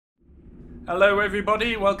Hello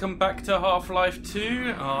everybody, welcome back to Half-Life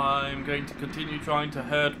 2. I'm going to continue trying to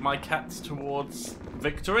herd my cats towards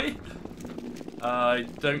victory. I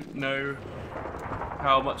don't know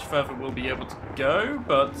how much further we'll be able to go,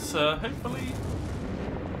 but hopefully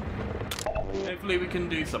we can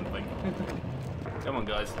do something. Come on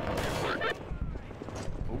guys. Oh,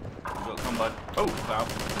 we've got combine. Oh, wow.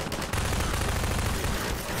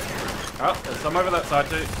 Oh, there's some over that side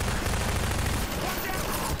too.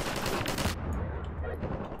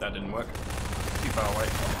 That didn't work. Too far away.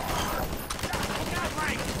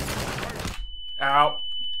 Ow!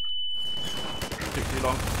 Took too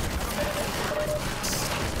long.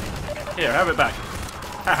 Here, have it back.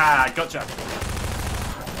 Haha, gotcha.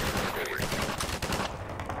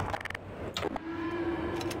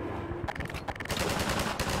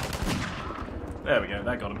 There we go,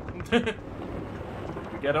 that got him.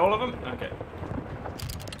 We get all of them? Okay.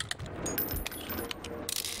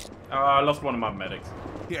 Oh, I lost one of my medics.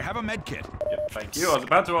 Here, have a med kit. Yep, thank you. I was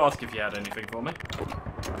about to ask if you had anything for me.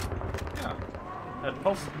 Yeah. Had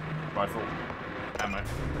pulse rifle ammo.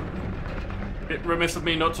 Bit remiss of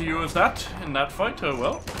me not to use that in that fight. Oh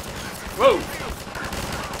well. Whoa!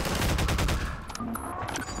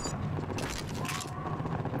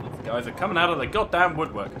 These guys are coming out of the goddamn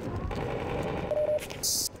woodwork.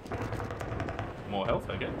 More health,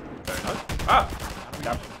 okay. Very nice. Ah!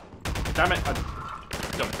 Damn it!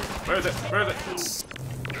 Where is it? Where is it?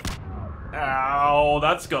 Ow,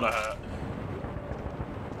 that's gotta hurt.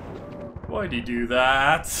 Why'd he do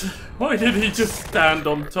that? Why did he just stand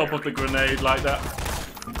on top of the grenade like that?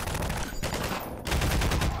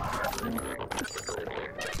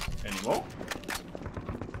 Any more?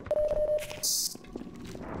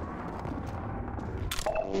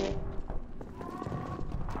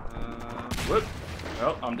 Whoop.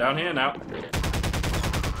 Well, I'm down here now.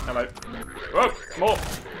 Hello. Whoa, more!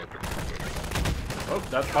 Oh,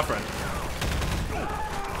 that's my friend.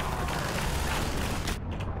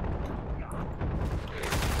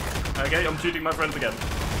 Okay, I'm shooting my friends again.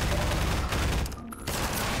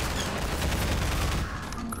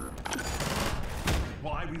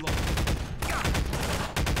 Why we lost?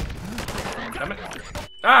 Damn it.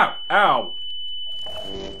 Ow! Ow!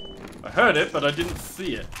 I heard it, but I didn't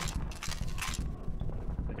see it.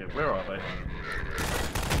 Okay, where are they?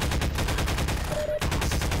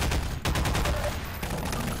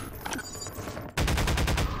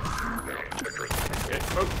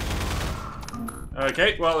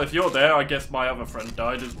 Okay, well, if you're there, I guess my other friend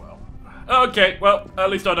died as well. Okay, well,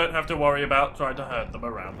 at least I don't have to worry about trying to herd them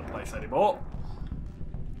around the place anymore.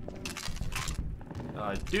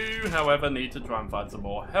 I do, however, need to try and find some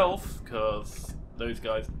more health, because those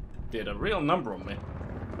guys did a real number on me.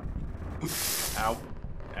 Ow.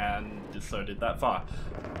 And so did that fire.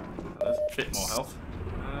 There's a bit more health.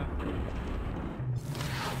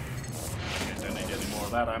 Okay, don't need any more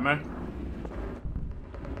of that ammo.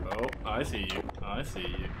 Oh, I see you. I see you.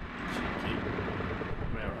 Cheeky.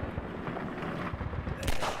 Where are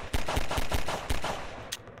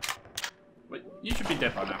you? Wait, you should be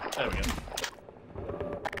dead by now. There we go.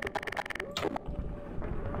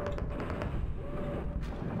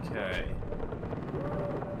 Okay.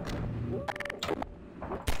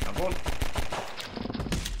 Come on.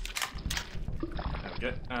 There we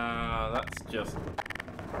go. That's just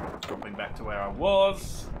dropping back to where I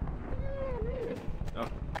was. Oh,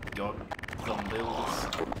 God. Zombies.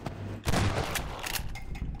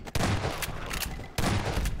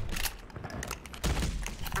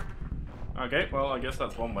 Okay, well, I guess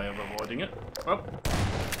that's one way of avoiding it. Oh.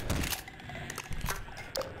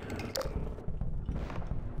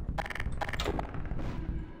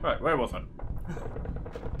 Right, where was I?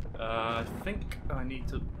 I think I need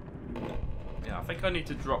to... Yeah, I think I need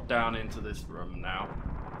to drop down into this room now,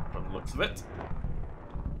 from the looks of it.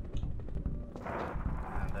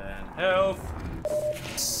 And then health.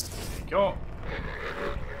 There you go.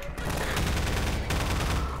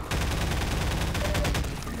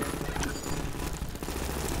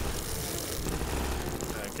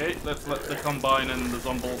 Okay, let's let the Combine and the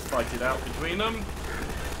Zombies fight it out between them.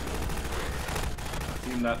 I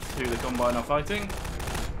assume that's who the Combine are fighting.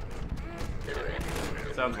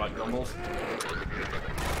 Sounds like Zombies.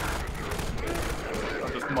 I'll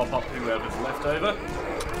just mop up whoever's left over.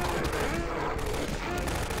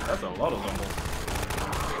 That's a lot of Zombies.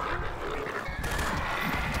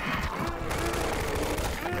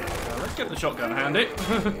 Let's get the shotgun handy.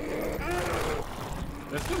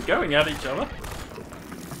 They're still going at each other.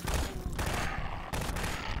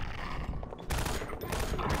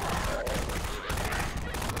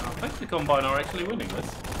 I think the Combine are actually winning this.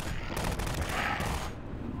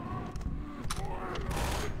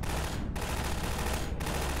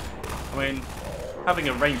 I mean, having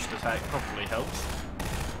a ranged attack probably helps.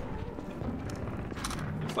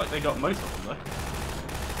 Looks like they got most of them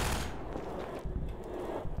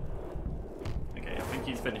though. Okay, I think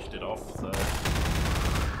he's finished it off, so...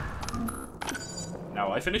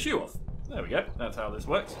 Now I finish you off. There we go, that's how this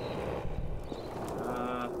works.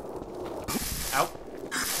 Ow. I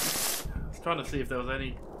was trying to see if there was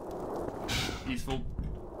any useful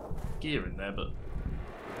gear in there, but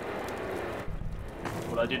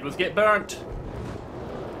what I did was get burnt.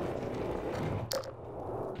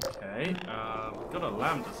 Okay, got a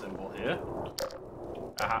lambda symbol here.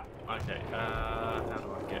 Aha, okay, how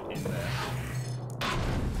do I get in there?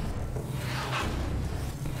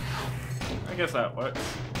 I guess that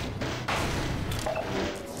works.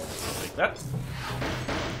 Take that.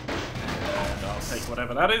 And I'll take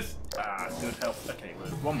whatever that is. Ah, good health. Okay,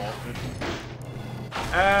 well, one more. Good.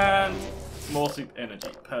 And more soup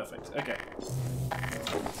energy. Perfect. Okay.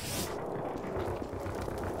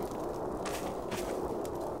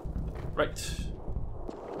 Right.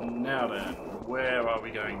 Now then, where are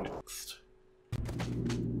we going next?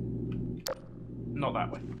 Not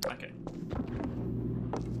that way. Okay.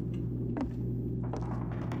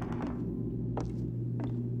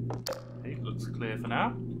 Okay, looks clear for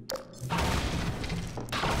now.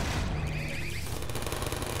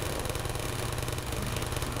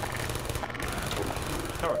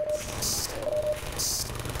 Turrets.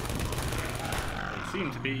 They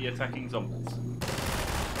seem to be attacking zombies.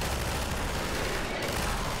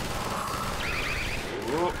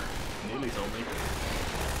 Oh, nearly told me.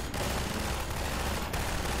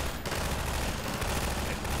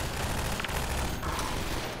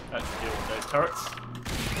 That should deal with those turrets.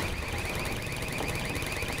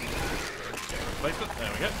 Okay, replace it.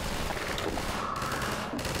 There we go.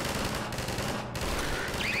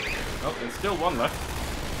 Oh, there's still one left.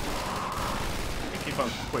 If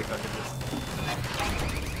I'm quick, I can just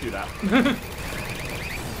do that.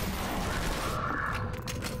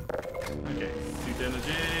 Okay, suit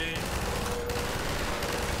energy.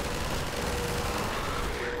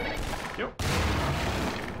 Yep.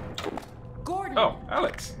 Gordon! Oh,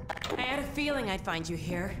 Alyx. I had a feeling I'd find you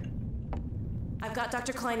here. I've got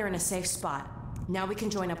Dr. Kleiner in a safe spot. Now we can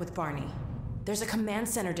join up with Barney. There's a command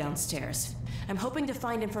center downstairs. I'm hoping to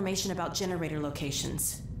find information about generator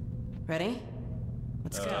locations. Ready?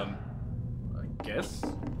 Let's go. I guess.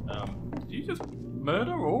 Did you just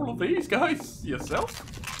murder all of these guys yourself?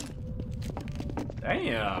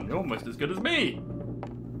 Damn, you're almost as good as me.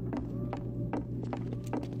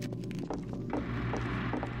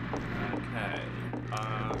 Okay.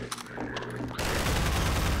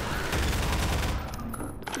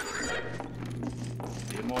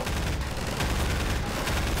 Few more.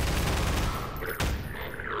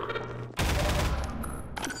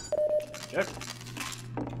 Yep.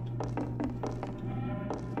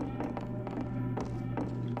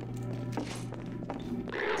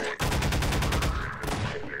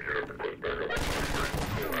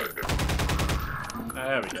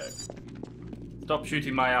 There we go. Stop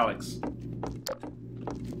shooting my Alyx.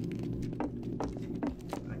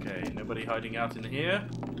 Okay, nobody hiding out in here.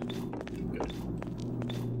 Good.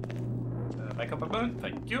 Back up a moment.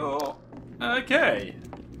 Thank you. Okay.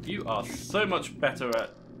 You are so much better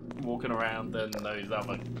at walking around than those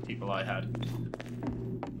other people I had.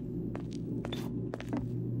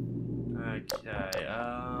 Okay,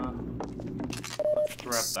 let's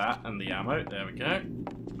grab that and the ammo. There we go.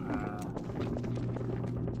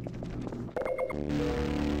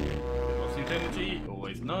 Suit energy,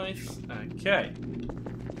 always nice. Okay.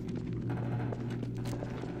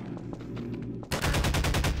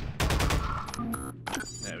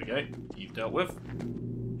 There we go. You've dealt with.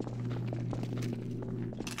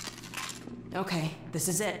 Okay, this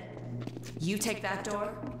is it. You take that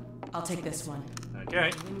door, I'll take this one.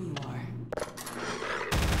 Okay. When you are.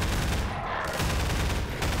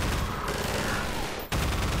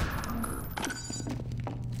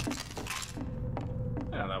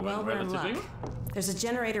 Yeah, that went Well, we're in relatively luck. well. There's a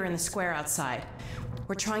generator in the square outside.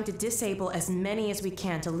 We're trying to disable as many as we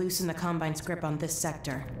can to loosen the Combine's grip on this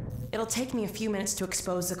sector. It'll take me a few minutes to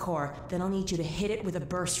expose the core, then I'll need you to hit it with a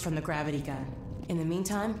burst from the gravity gun. In the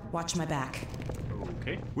meantime, watch my back.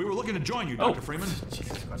 Okay. We were looking to join you, Dr. Freeman.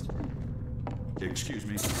 Jesus Christ. Excuse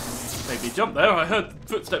me. Made me jump there. I heard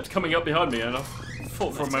footsteps coming up behind me and I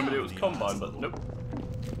thought for a moment it was Combine, but nope.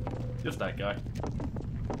 Just that guy.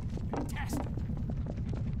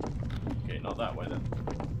 Okay, not that way then.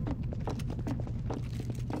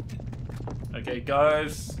 Okay,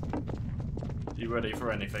 guys. You ready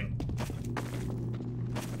for anything?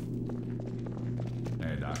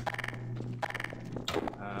 Hey, Doc.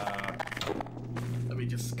 Let me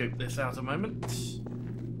just scope this out a moment.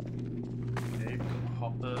 Okay,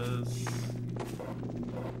 hoppers.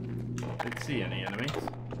 Don't see any enemies.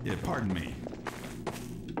 Yeah, pardon me.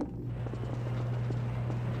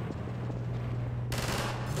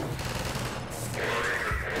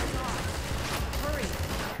 Hurry.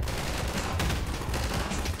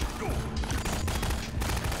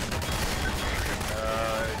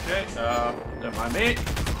 Okay, don't mind me.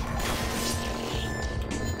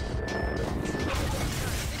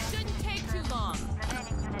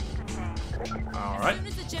 Alright. As soon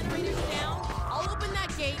as the generator's down, I'll open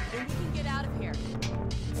that gate and we can get out of here.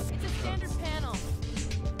 It's a standard panel.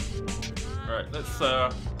 Right, let's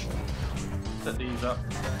set these up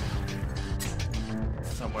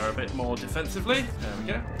somewhere a bit more defensively. There we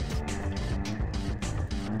go.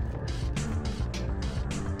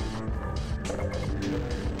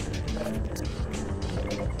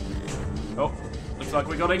 Oh, looks like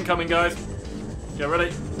we got incoming, guys. Get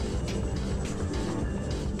ready.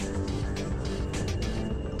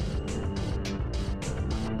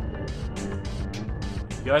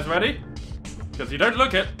 You guys ready? Because you don't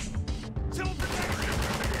look it.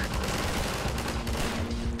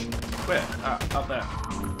 Where? Ah, up there.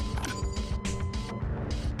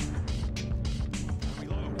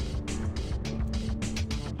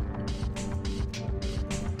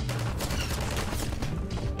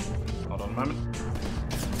 Hold on a moment.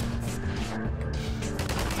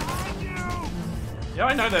 Yeah,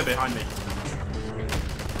 I know they're behind me.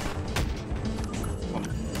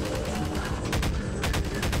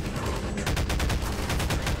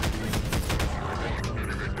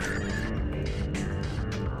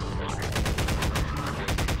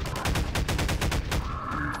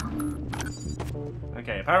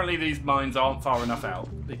 Okay, apparently these mines aren't far enough out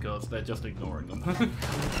because they're just ignoring them.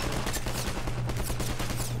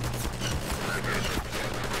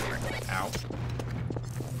 Ow.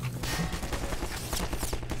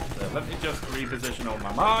 So let me just reposition all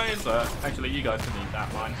my mines. Actually, you guys can eat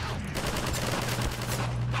that mine.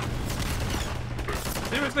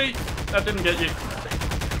 Seriously? That didn't get you.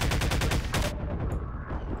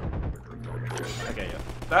 Okay, yeah.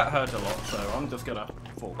 That hurt a lot, so I'm just gonna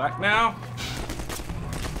fall back now.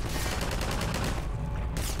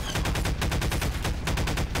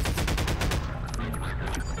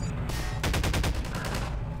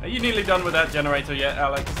 Are you nearly done with that generator yet,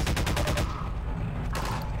 Alyx?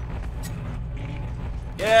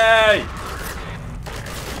 Yay!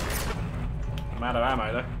 I'm out of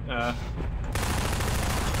ammo though.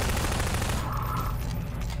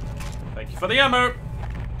 Thank you for the ammo.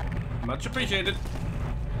 Much appreciated.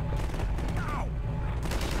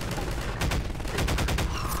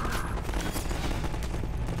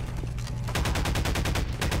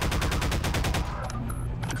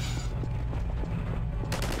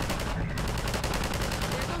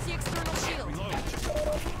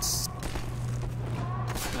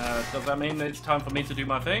 Does that mean it's time for me to do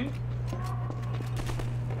my thing?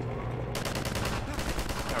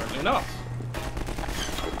 Apparently not.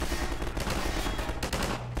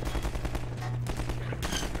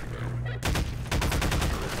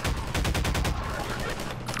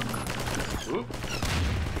 Ooh.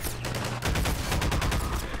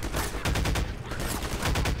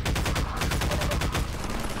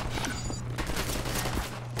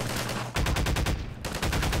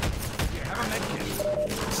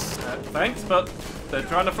 Thanks, but they're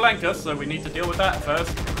trying to flank us, so we need to deal with that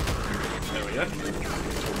first. There we go.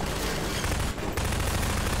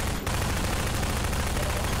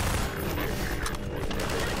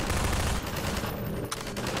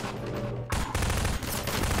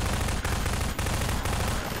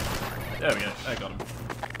 There we go. I got him.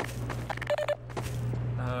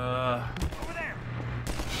 Over there.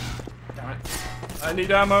 Damn it. I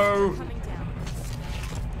need ammo.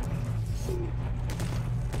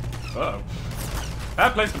 Uh-oh.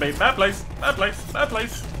 Bad place to be. Bad place. Bad place. Bad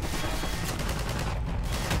place.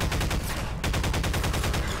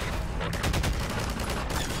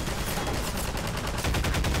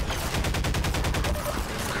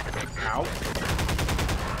 Ow.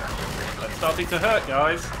 That's starting to hurt,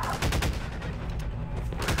 guys.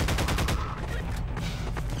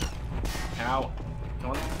 Ow.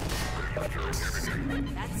 Come on.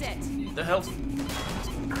 That's it. The hell?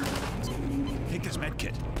 Take this med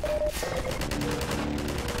kit.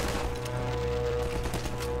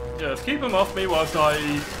 Just keep them off me whilst I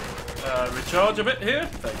recharge a bit here.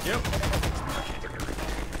 Thank you.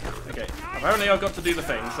 Okay, apparently I've got to do the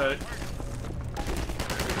thing, so...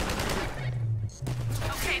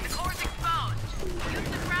 Okay, the core's exposed. Use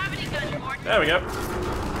the gravity gun, Gordon. There we go.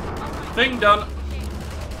 Thing done.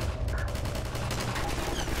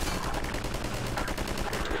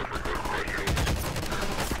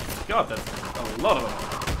 God, there's a lot of them.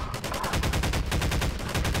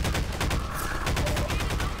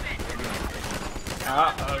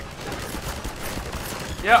 Uh-oh.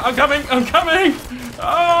 Yeah, I'm coming! I'm coming!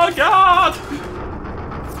 Oh, God!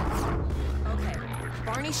 Okay,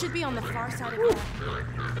 Barney should be on the far side of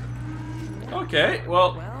that. Okay,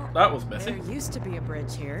 well, that was There messy. used to be a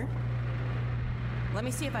bridge here. Let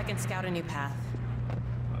me see if I can scout a new path.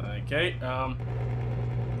 Okay,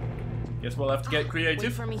 guess we'll have to get Wait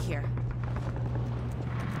creative. for me here.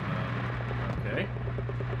 Okay.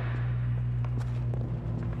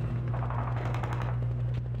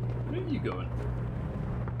 Where are you going?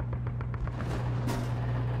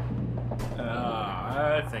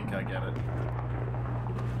 I think I get it.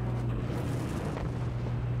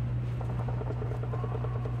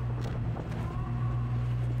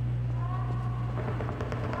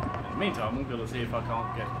 In the meantime, I'm gonna see if I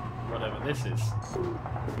can't get whatever this is.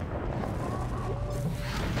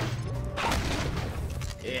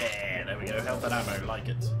 Yeah, there we go. Health and ammo, like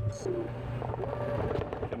it.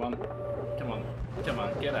 Come on. Come on. Come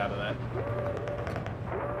on, get out of there.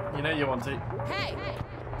 You know you want to. Hey!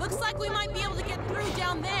 Looks like we might be able to get through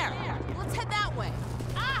down there. Let's head that way.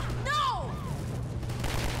 Ah! No!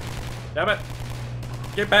 Damn it!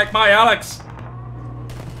 Get back my Alyx!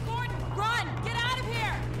 Gordon, run! Get out of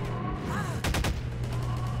here!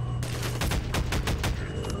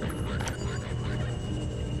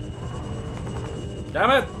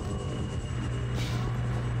 Damn it!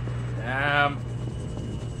 Damn.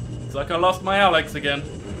 It's like I lost my Alyx again.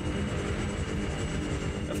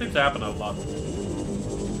 That seems to happen a lot.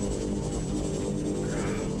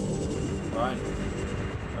 Fine.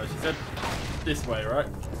 Oh, she said this way, right?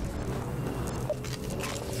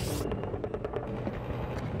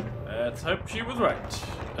 Let's hope she was right.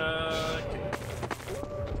 Okay.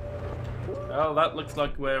 Well, that looks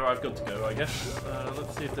like where I've got to go, I guess.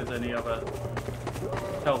 Let's see if there's any other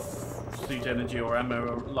health, suit energy, or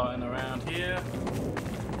ammo lying around here.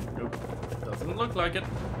 Nope, doesn't look like it.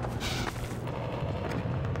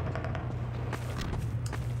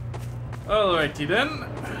 Alrighty then.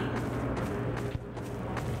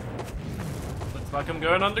 Looks like I'm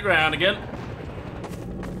going underground again.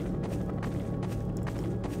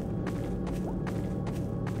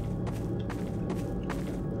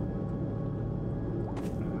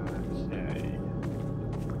 Okay.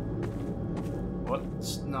 What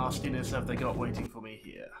nastiness have they got waiting for me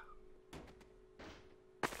here?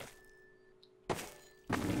 I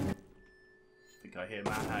think I hear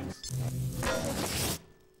man hacks.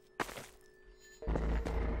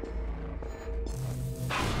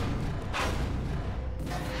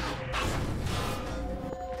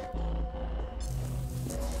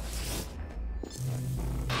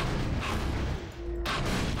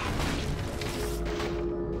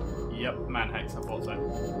 Yep, man hacks, I thought so.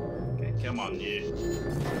 Okay, come on, you.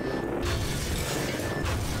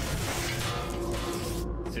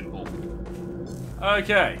 Simple.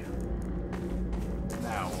 Okay.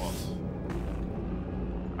 Now what?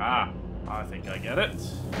 Ah, I think I get it.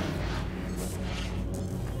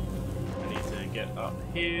 I need to get up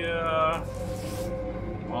here.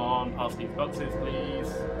 Come on, past these boxes,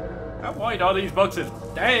 please. How wide are these boxes?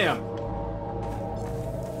 Damn!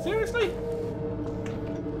 Seriously?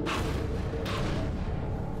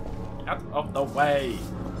 Out of the way.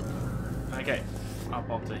 Okay. Up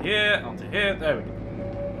onto here, there we go.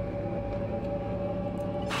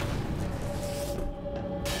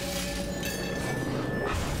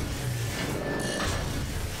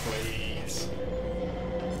 Please.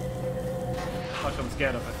 Like I'm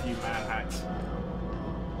scared of a few man hacks.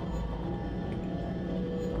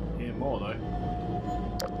 Hear more though.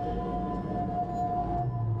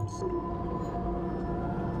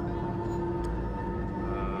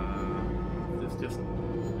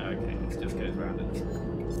 Okay, this just goes round in a circle.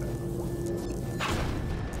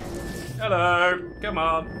 Hello! Come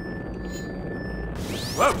on!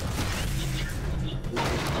 Whoa!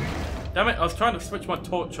 Damn it, I was trying to switch my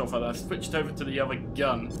torch off and I switched over to the other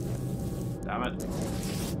gun. Damn it. Hate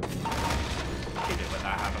it when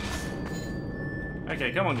that happens.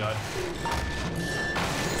 Okay, come on guys.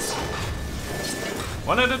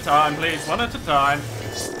 One at a time, please, one at a time.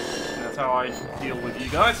 That's how I deal with you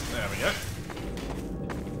guys. There we go.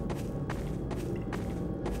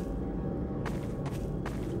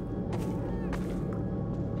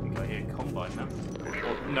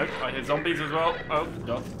 Nope, I hear zombies as well. Oh,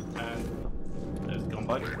 God. And there's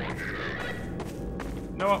Combine. You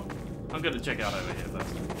know what? I'm going to check out over here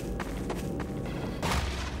first.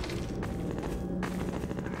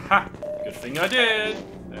 Ha! Good thing I did.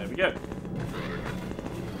 There we go.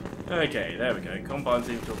 Okay, there we go. Combine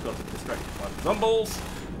seems to have got distracted by the zombies.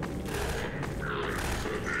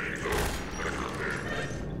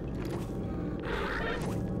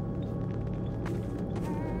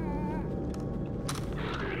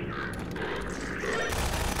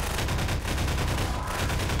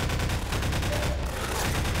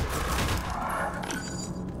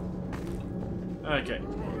 Okay.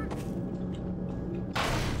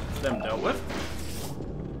 Them dealt with.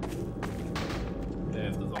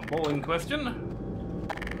 There's the zombie in question.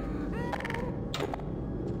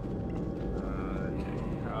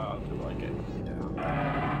 Okay, how do I get down?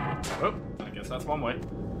 Oh, I guess that's one way.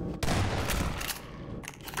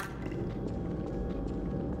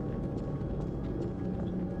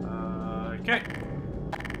 Okay.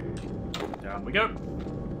 Down we go.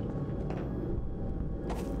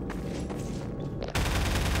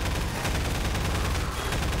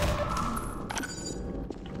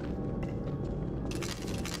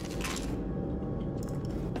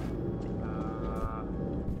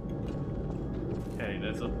 Okay,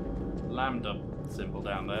 there's a lambda symbol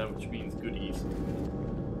down there, which means goodies.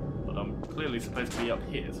 But I'm clearly supposed to be up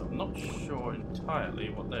here, so I'm not sure entirely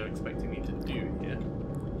what they're expecting me to do here.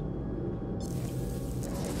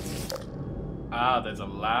 Ah, there's a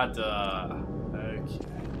ladder. Okay.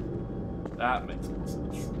 That makes more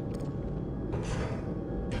sense.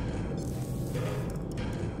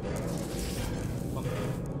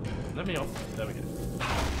 Let me off. There we go.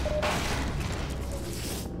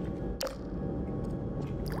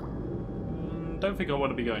 Don't think I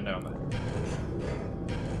want to be going down there.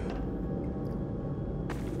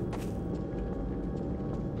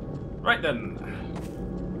 Right then.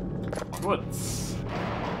 Woods.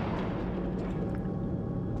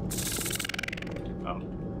 Oh.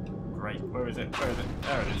 Great. Where is it? Where is it?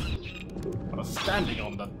 There it is. I was standing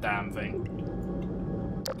on the damn thing.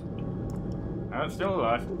 Oh, it's still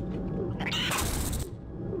alive.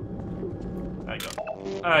 There you go.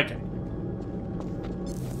 Okay.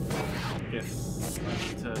 Yes. I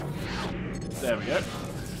need to... There we go.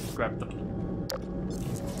 Grab the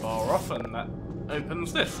bar off and that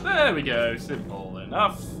opens this. There we go. Simple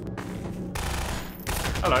enough.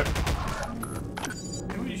 Hello.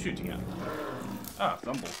 Who are you shooting at? Ah,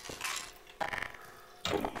 Zumble.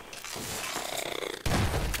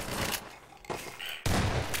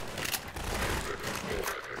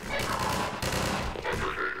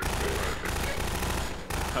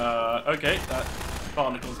 Okay, that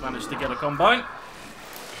Barnacle's managed to get a combine.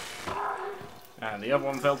 And the other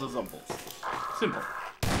one fell to Zumbles. Simple.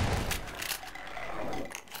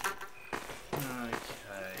 Okay.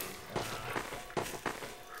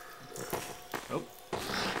 Oh.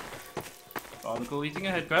 Barnacle eating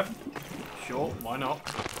a head crab. Sure, why not?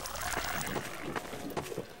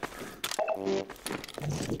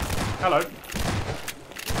 Hello.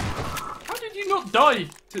 How did you not die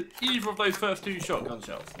to either of those first two shotgun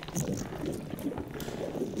shells?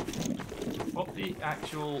 What the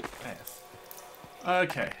actual F?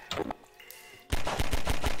 Okay.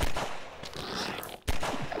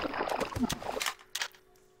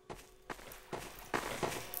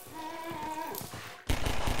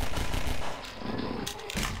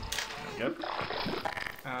 There we go.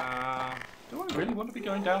 Do I really want to be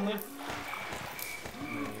going down there?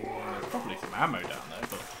 There's probably some ammo down there,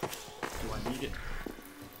 but do I need it?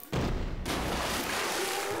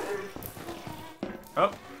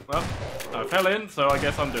 Oh, well, I fell in, so I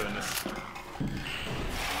guess I'm doing this.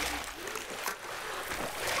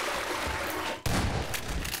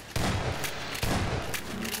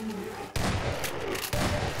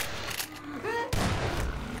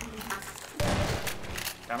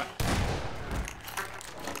 Damn it.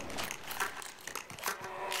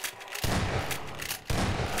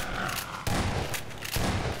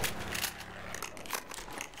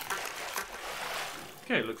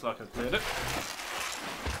 Okay, looks like I've cleared it.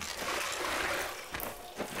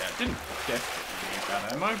 Didn't desperately need that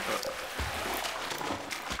ammo, but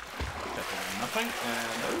definitely nothing.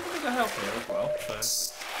 And a little bit of health here as well, so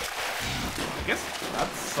I guess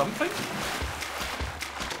that's something.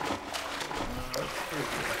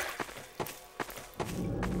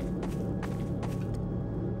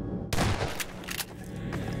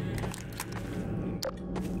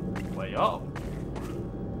 Way up.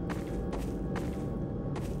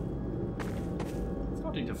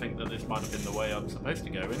 To think that this might have been the way I'm supposed to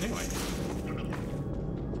go anyway.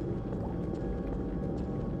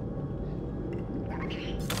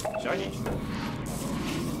 Shiny.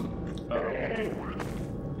 Uh-oh.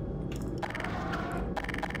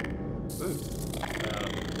 Ooh.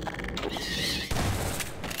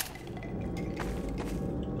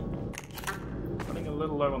 Running a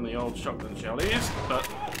little low on the old shotgun shellies, but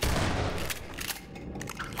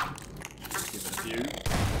give it a few.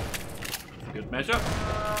 Good measure.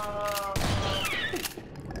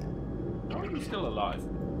 How are you still alive?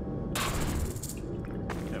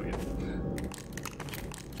 There we go.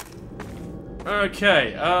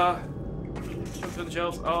 Okay, shotgun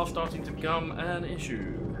shells are starting to become an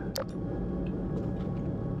issue.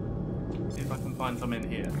 See if I can find some in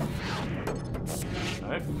here.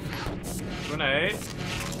 No. Grenade.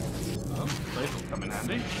 Oh, those will come in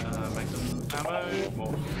handy. Magnum ammo.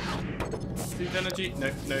 More. Food energy. No,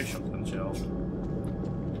 no shotgun shells.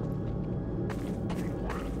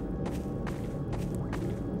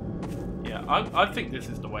 Yeah, I think this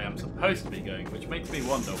is the way I'm supposed to be going, which makes me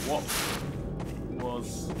wonder what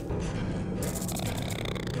was...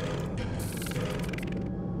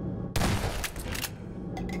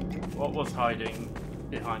 What was hiding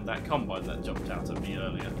behind that combine that jumped out at me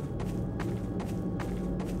earlier?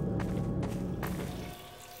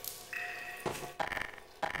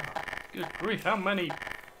 Good grief, how many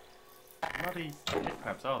bloody pit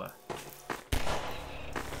crabs are there?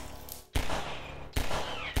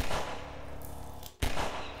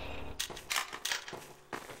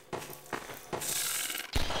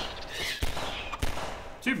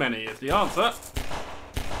 Too many is the answer.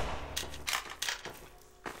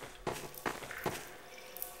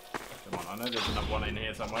 Come on, I know there's another one in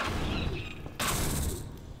here somewhere.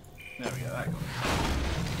 There we go, that got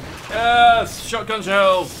it. Yes! Shotgun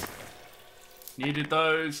shells! Needed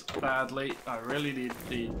those badly. I really need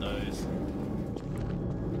those.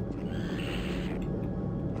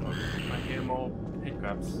 I hear more pit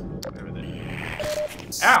crabs. Where are they?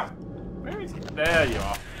 Ow! Where is it? There you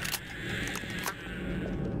are.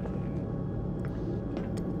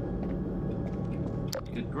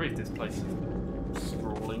 Good grief, this place is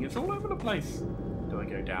sprawling. It's all over the place. Do I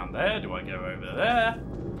go down there? Do I go over there?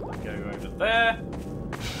 Do I go over there?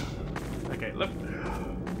 Okay, look.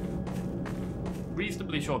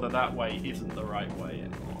 Reasonably sure that that way isn't the right way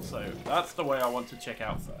anymore, so that's the way I want to check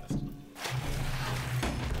out first.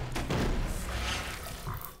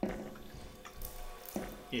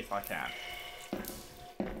 If I can.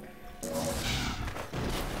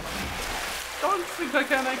 Don't think I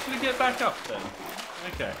can actually get back up then.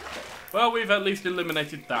 Okay. Well, we've at least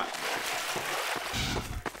eliminated that.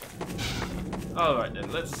 Alright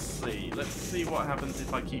then, let's see. Let's see what happens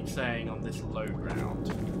if I keep staying on this low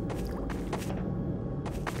ground.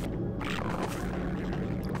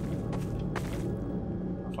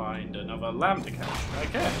 Find another lamb to catch.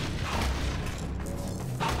 Okay.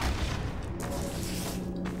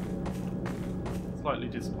 Slightly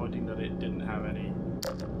disappointing that it didn't have any...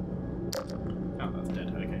 Oh, that's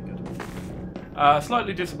dead. Okay, good.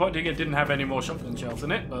 Slightly disappointing it didn't have any more shotgun shells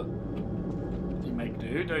in it, but you make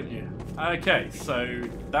do, don't you? Okay, so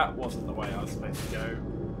that wasn't the way I was supposed to go.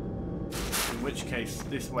 In which case,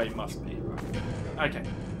 this way must be, right? Okay.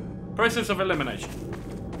 Process of elimination.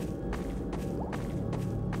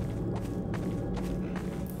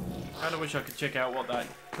 I kinda wish I could check out what that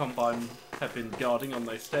combine had been guarding on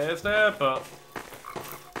those stairs there, but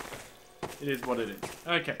it is what it is.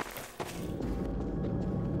 Okay.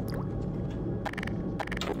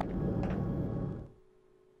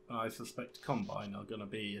 I suspect Combine are going to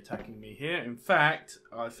be attacking me here. In fact,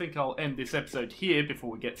 I think I'll end this episode here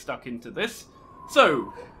before we get stuck into this.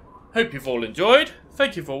 So, hope you've all enjoyed.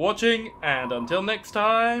 Thank you for watching, and until next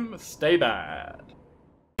time, stay bad.